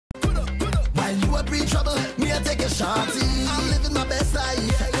but pre trouble. Me I take a shorty. I'm living my best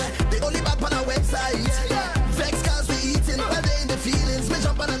life. The only back on our website. Vex cause we eating while they in the feelings. Me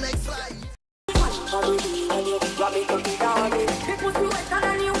jump on the next flight.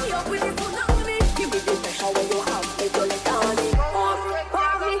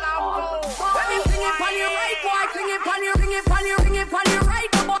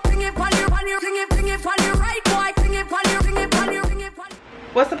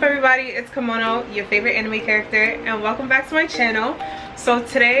 What's up everybody, it's Kimono, your favorite anime character, and welcome back to my channel. So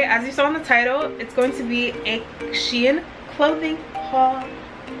today, as you saw in the title, it's going to be a Shein clothing haul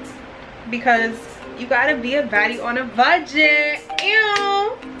because you gotta be a baddie on a budget.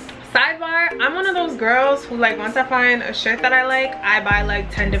 Ew. Sidebar, I'm one of those girls who, like, once I find a shirt that I like, I buy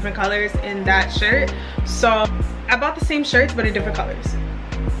like 10 different colors in that shirt. So I bought the same shirts but in different colors.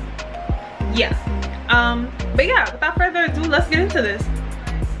 Yeah. But yeah, without further ado, let's get into this.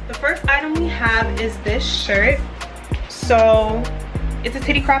 The first item we have is this shirt. So it's a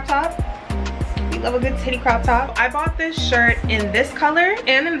titty crop top. We love a good titty crop top. I bought this shirt in this color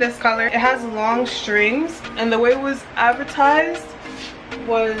and in this color. It has long strings, and the way it was advertised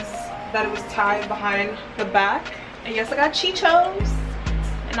was that it was tied behind the back. And yes, I got chichos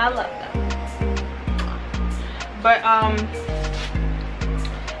and I love them. But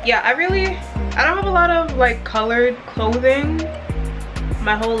yeah, I don't have a lot of like colored clothing.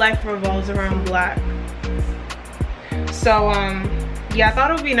 My whole life revolves around black. So yeah, I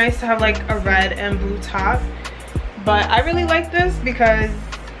thought it would be nice to have like a red and blue top. But I really like this because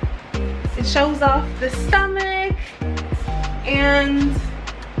it shows off the stomach, and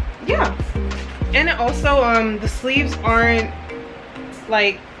yeah. And it also the sleeves aren't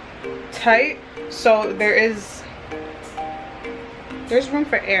like tight, so there's room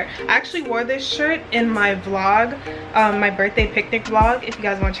for air. I actually wore this shirt in my vlog, my birthday picnic vlog, if you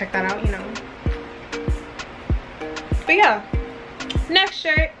guys want to check that out, you know. But yeah, next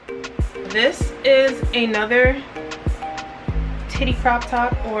shirt. This is another titty crop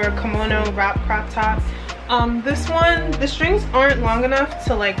top or kimono wrap crop top. This one, the strings aren't long enough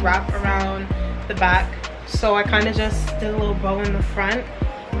to like wrap around the back, so I kind of just did a little bow in the front.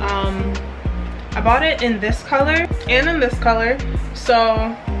 I bought it in this color and in this color,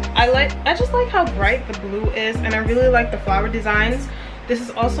 so I just like how bright the blue is, and I really like the flower designs. This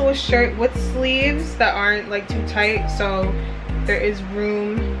is also a shirt with sleeves that aren't like too tight, so there is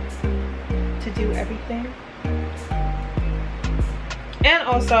room to do everything. And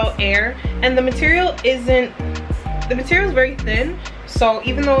also air, and the material is very thin, so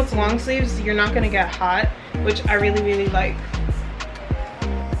even though it's long sleeves, you're not gonna get hot, which I really like.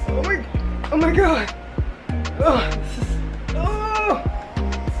 Oh my god. Oh, this is, oh.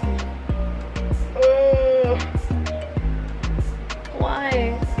 Oh.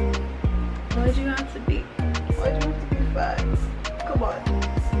 Why'd you have to be fat? Come on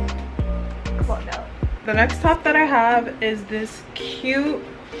now. The next top that I have is this cute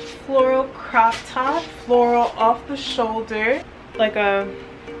floral crop top, floral off the shoulder, like a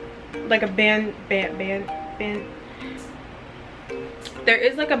band. There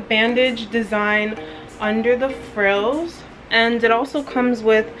is like a bandage design under the frills, and it also comes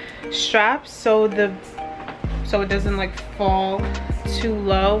with straps so it doesn't like fall too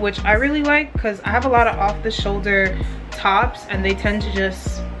low, which I really like because I have a lot of off the shoulder tops and they tend to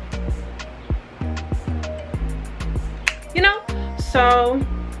just, you know. So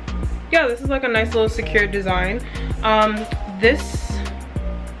yeah, this is like a nice little secure design. This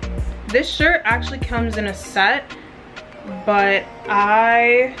shirt actually comes in a set, but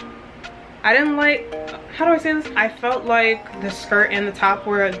I didn't like, how do I say this? I felt like the skirt and the top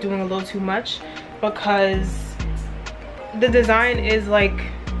were doing a little too much because the design is like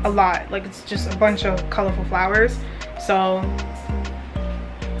a lot, like it's just a bunch of colorful flowers. So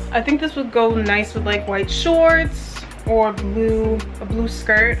I think this would go nice with like white shorts or a blue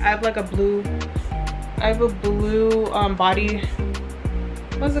skirt. I have a blue body,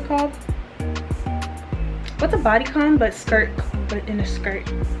 what's it called? What's a bodycon but in a skirt?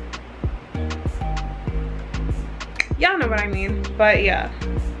 Y'all know what I mean. But yeah,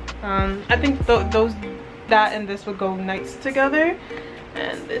 I think that and this would go nice together.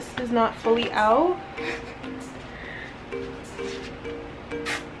 And this is not fully out.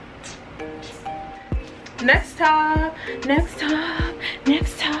 Next top.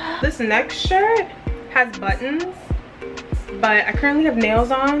 This next shirt has buttons, but I currently have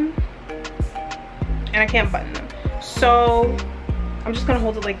nails on and I can't button them, so I'm just gonna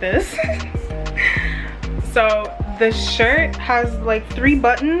hold it like this. So the shirt has like 3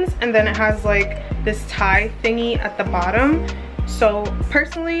 buttons, and then it has like this tie thingy at the bottom. So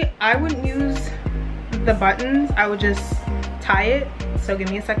personally, I wouldn't use the buttons, I would just tie it. So give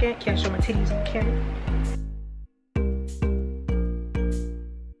me a second. Can't show my titties on camera.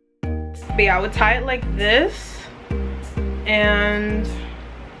 But yeah, I would tie it like this and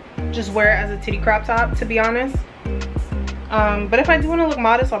just wear it as a titty crop top, to be honest. But if I do want to look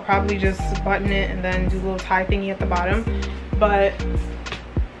modest, I'll probably just button it and then do a little tie thingy at the bottom. But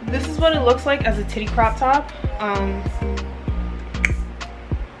this is what it looks like as a titty crop top. I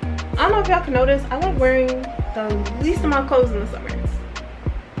don't know if y'all can notice, I like wearing the least amount of clothes in the summer.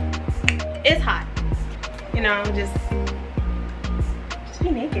 It's hot, you know, just be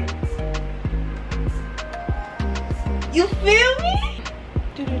naked. You feel me?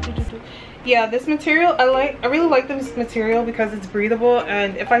 Yeah, this material I really like this material because it's breathable,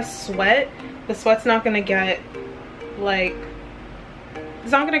 and if I sweat, the sweat's not gonna get like,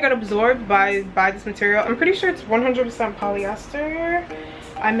 it's not gonna get absorbed by this material. I'm pretty sure it's 100% polyester.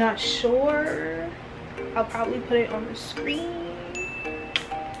 I'm not sure. I'll probably put it on the screen.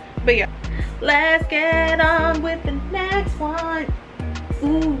 But yeah, let's get on with the next one.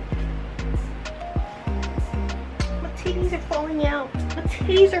 Ooh, my titties are falling out. My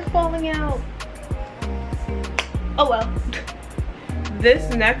titties are falling out. Oh well. This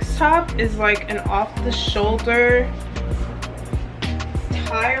next top is like an off-the-shoulder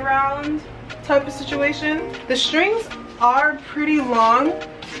tie around type of situation. The strings are pretty long.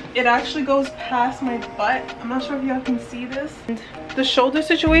 It actually goes past my butt. I'm not sure if y'all can see this. And the shoulder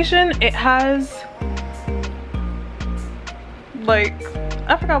situation, it has like,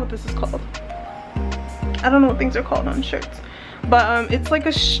 I forgot what this is called. I don't know what things are called on shirts, but it's like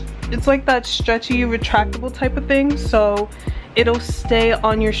it's like that stretchy retractable type of thing, so it'll stay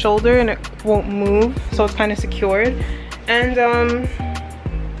on your shoulder and it won't move, so it's kind of secured. And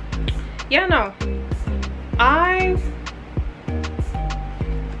yeah, no, I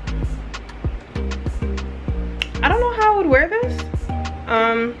don't know how I would wear this.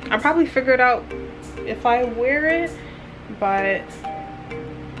 I'll probably figure it out if I wear it, but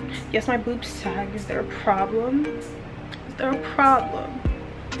yes, my boobs sag. Is there a problem? Is there a problem?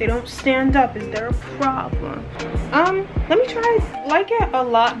 They don't stand up. Is there a problem? Let me try. Like it a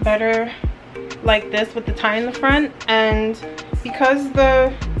lot better like this with the tie in the front, and because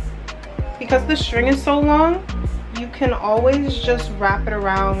the string is so long, you can always just wrap it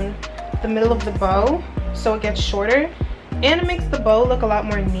around the middle of the bow so it gets shorter, and it makes the bow look a lot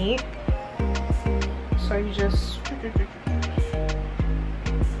more neat. So you just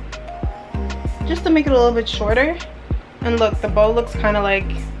to make it a little bit shorter, and look, the bow looks kind of like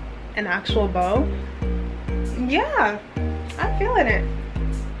an actual bow. Yeah, I'm feeling it.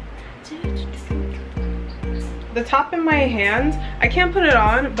 The top in my hand, I can't put it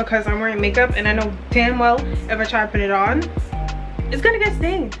on because I'm wearing makeup, and I know damn well if I try to put it on, it's gonna get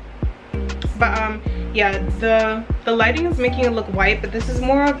stained. But yeah, the lighting is making it look white, but this is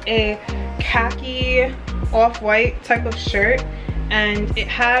more of a khaki off-white type of shirt, and it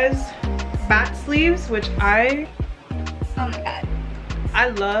has bat sleeves, which oh my god, I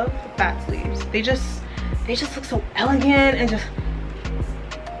love bat sleeves. They just look so elegant, and just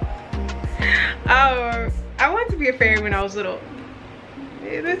I wanted to be a fairy when I was little.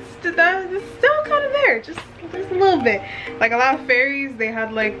 It's still kind of there, just a little bit. Like a lot of fairies, they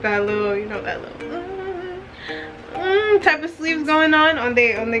had like that little, you know, that little type of sleeves going on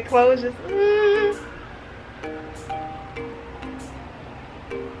their clothes. Just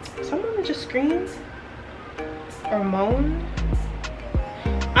someone just screamed or moaned.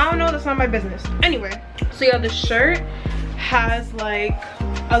 I don't know, that's not my business. Anyway, so yeah, the shirt has like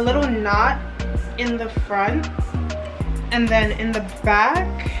a little knot in the front, and then in the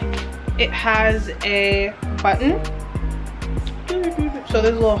back it has a button, so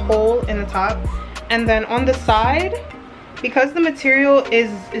there's a little hole in the top, and then on the side, because the material is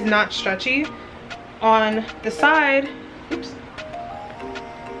not stretchy, on the side, oops,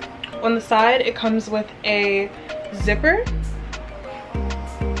 on the side it comes with a zipper.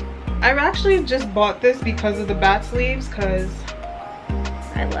 I've actually just bought this because of the bat sleeves, because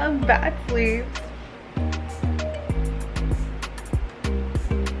I love bat sleeves.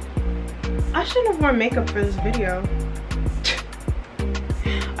 I shouldn't have worn makeup for this video.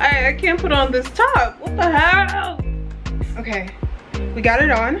 I can't put on this top. What the hell? Okay, we got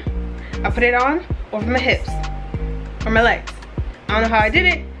it on. I put it on over my hips or my legs. I don't know how I did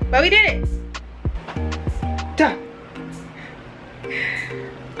it, but we did it. Done.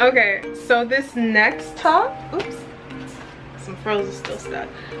 Okay, so this next top, oops, some frills are still stuck.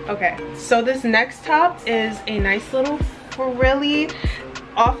 Okay, so this next top is a nice little frilly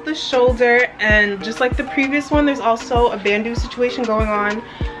off the shoulder, and just like the previous one, there's also a bandeau situation going on.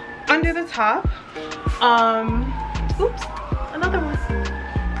 under the top. Oops, another one.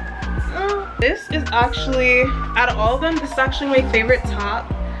 This is actually, out of all of them, this is actually my favorite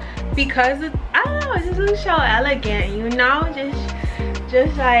top because it, I don't know, it just looks so elegant, you know,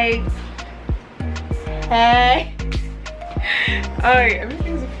 just like, hey. Alright,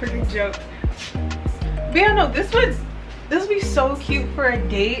 everything's a freaking joke. But yeah, no, this would be so cute for a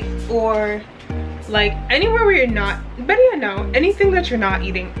date or like anywhere where you're not, but yeah, no, anything that you're not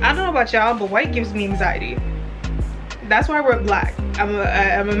eating. I don't know about y'all, but white gives me anxiety. That's why we're black. I'm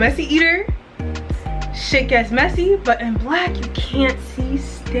a messy eater. Shit gets messy, but in black you can't see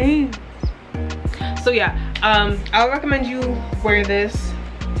stains. So yeah, I would recommend you wear this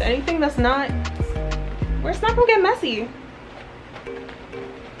to anything that's not, where it's not gonna get messy.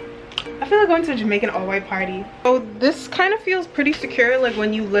 I feel like going to a Jamaican all-white party. So this kind of feels pretty secure, like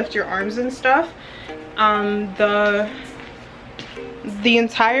when you lift your arms and stuff. The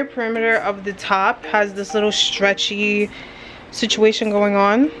entire perimeter of the top has this little stretchy situation going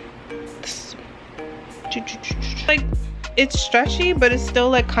on. Like, it's stretchy, but it's still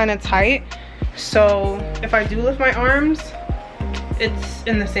like kind of tight. So if I do lift my arms, it's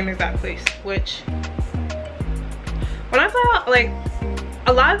in the same exact place, which when I say like,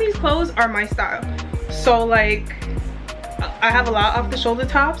 a lot of these clothes are my style. So like, I have a lot off the shoulder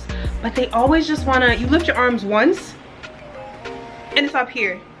tops, but they always just wanna, you lift your arms once and it's up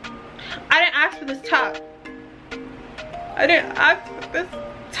here. I didn't ask for this top. I didn't ask for this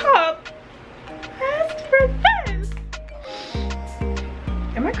top. I asked for this.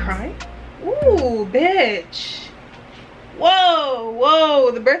 Am I crying? Ooh, bitch. Whoa,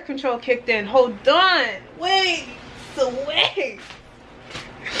 whoa, the birth control kicked in. Hold on. Wait, so wait.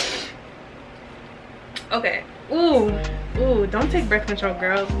 Okay. Ooh, don't take birth control,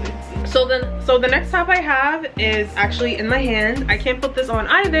 girls. So the next top I have is actually in my hand. I can't put this on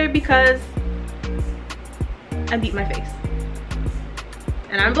either because I beat my face.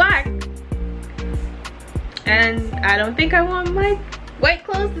 And I'm black. And I don't think I want my white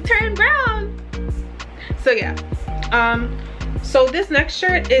clothes to turn brown. So yeah. So this next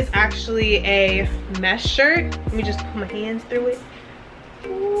shirt is actually a mesh shirt. Let me just put my hands through it.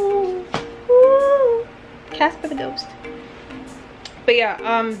 Ooh, ooh. Casper the Ghost. But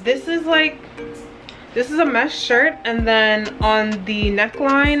yeah, this is a mesh shirt, and then on the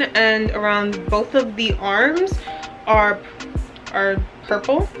neckline and around both of the arms are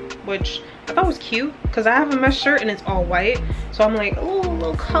purple, which I thought was cute because I have a mesh shirt and it's all white. So I'm like, oh, a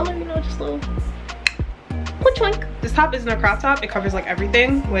little color, you know, just a little twink. This top isn't a crop top, it covers like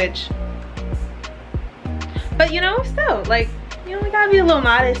everything, which, but you know, still, like, you know, we gotta be a little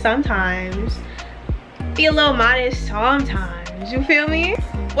modest sometimes. Be a little modest sometimes, you feel me?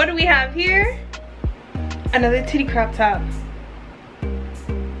 What do we have here? Another titty crop top,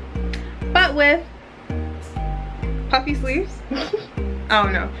 but with puffy sleeves. I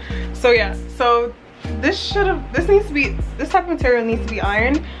don't know. So yeah, so this type of material needs to be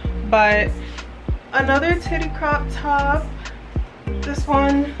ironed, but another titty crop top. This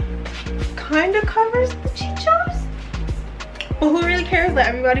one kind of covers the chichos, but who really cares? Let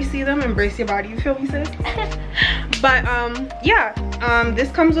everybody see them. Embrace your body, you feel me, sis? But yeah,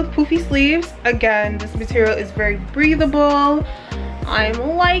 this comes with poofy sleeves. Again, this material is very breathable.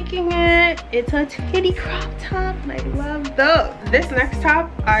 I'm liking it. It's a titty crop top and I love those. This next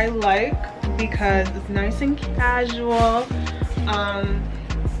top I like because it's nice and casual.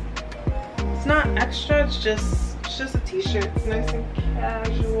 It's not extra, it's just a t-shirt. It's nice and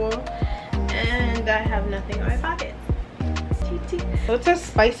casual, and I have nothing in my pockets. So it's a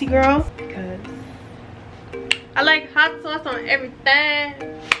spicy girl because I like hot sauce on everything.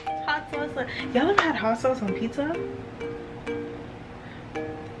 Hot sauce on, y'all ever had hot sauce on pizza?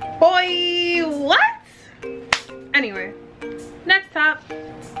 Boy, what? Anyway, next top.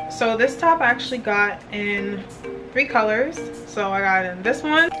 So this top I actually got in 3 colors. So I got in this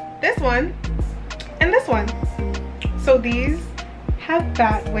one, and this one. So these have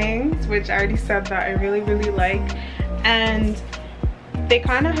bat wings, which I already said that I really, really like. And they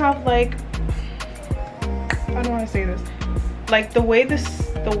kind of have like, I don't want to say this, like the way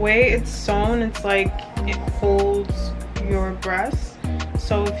it's sewn, it's like it holds your breasts.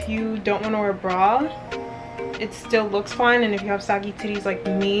 So if you don't want to wear a bra, it still looks fine, and if you have saggy titties like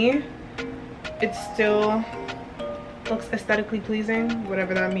me, it still looks aesthetically pleasing,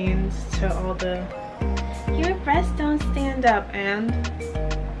 whatever that means to all the, your breasts don't stand up, and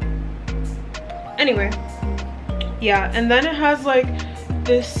anyway, yeah. And then it has like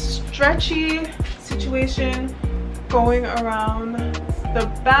this stretchy situation going around the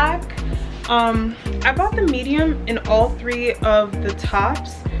back. I bought the medium in all 3 of the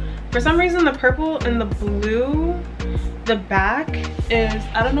tops For some reason the purple and the blue, the back is,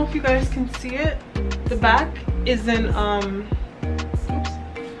 I don't know if you guys can see it, the back isn't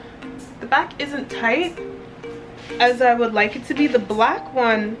the back isn't tight as I would like it to be. The black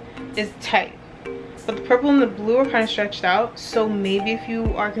one is tight, but the purple and the blue are kind of stretched out. So maybe if you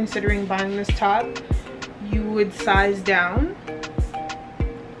are considering buying this top, you would size down.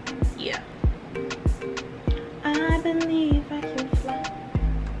 Yeah. I believe I can fly.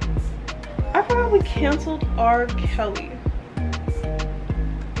 I forgot we canceled R. Kelly.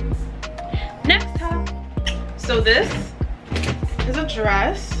 Next top. So this is a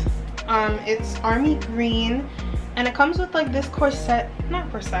dress. It's army green, and it comes with like this corset, not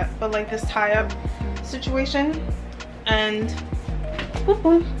corset, but like this tie-up situation. And boop,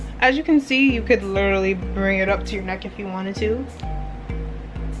 boop. As you can see, you could literally bring it up to your neck if you wanted to.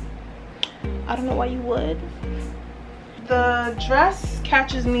 I don't know why you would. The dress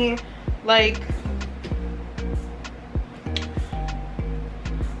catches me like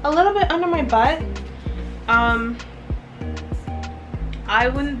a little bit under my butt. I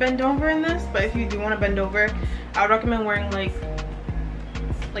wouldn't bend over in this, but if you do want to bend over, I would recommend wearing like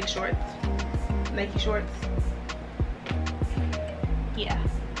shorts, Nike shorts. Yeah,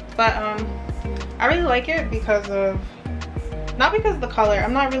 but I really like it because of, not because of the color.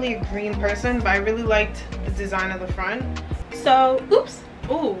 I'm not really a green person, but I really liked the design of the front. So, oops,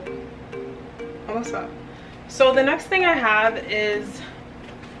 ooh, almost fell. So the next thing I have is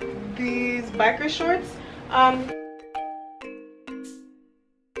these biker shorts.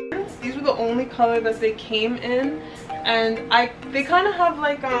 These were the only color that they came in, and they kind of have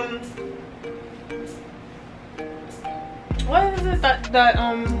like what is it,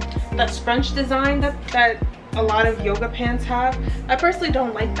 that scrunch design that a lot of yoga pants have. I personally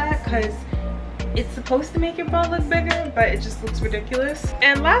don't like that because it's supposed to make your butt look bigger, but it just looks ridiculous.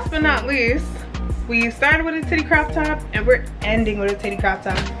 And last but not least, we started with a titty crop top and we're ending with a titty crop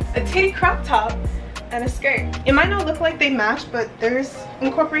top. A titty crop top and a skirt. It might not look like they match, but there's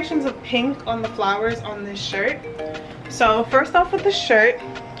incorporations of pink on the flowers on this shirt. So first off with the shirt,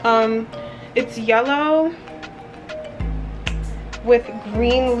 it's yellow with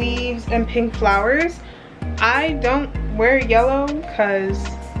green leaves and pink flowers. I don't wear yellow because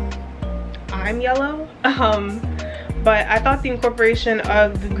I'm yellow, but I thought the incorporation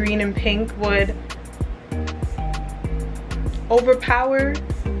of the green and pink would overpower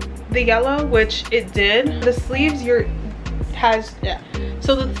the yellow, which it did. The sleeves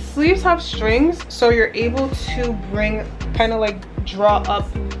so the sleeves have strings, so you're able to bring, kind of like draw up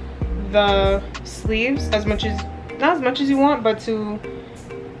the sleeves as much as, not as much as you want, but to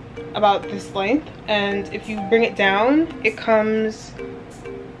about this length. And if you bring it down, it comes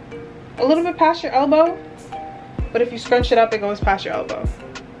a little bit past your elbow, but if you scrunch it up, it goes past your elbow,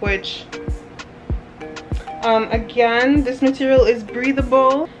 which again, this material is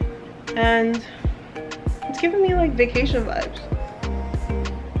breathable and it's giving me like vacation vibes.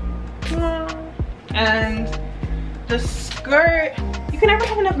 And the skirt, you can never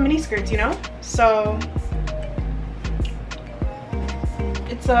have enough mini skirts, you know? So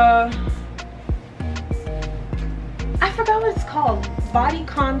it's a, I forgot what it's called,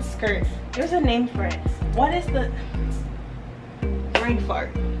 bodycon skirt. There's a name for it. What is the, brain fart.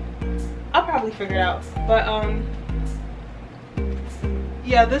 I'll probably figure it out. But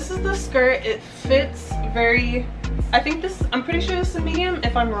yeah, this is the skirt. It fits very, I think this, I'm pretty sure this is a medium.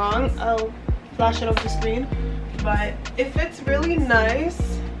 If I'm wrong, I'll flash it off the screen. But it fits really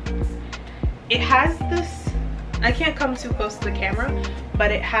nice. It has this, I can't come too close to the camera,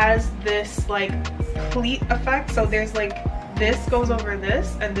 but it has this like pleat effect. So there's like, this goes over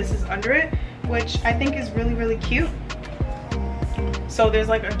this and this is under it, which I think is really, really cute. So there's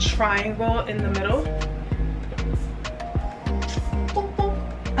like a triangle in the middle.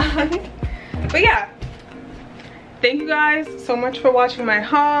 But yeah, thank you guys so much for watching my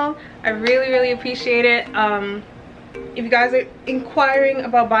haul. I really, really appreciate it. If you guys are inquiring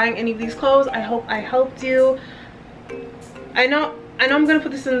about buying any of these clothes, I hope I helped you. I know I'm gonna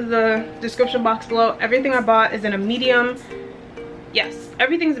put this in the description box below. Everything I bought is in a medium. Yes,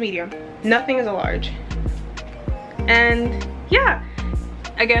 everything's a medium. Nothing is a large. And yeah,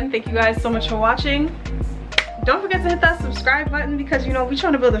 again, thank you guys so much for watching. Don't forget to hit that subscribe button because, you know, we're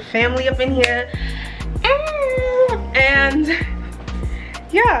trying to build a family up in here. And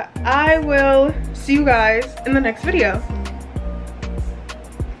yeah, I will see you guys in the next video.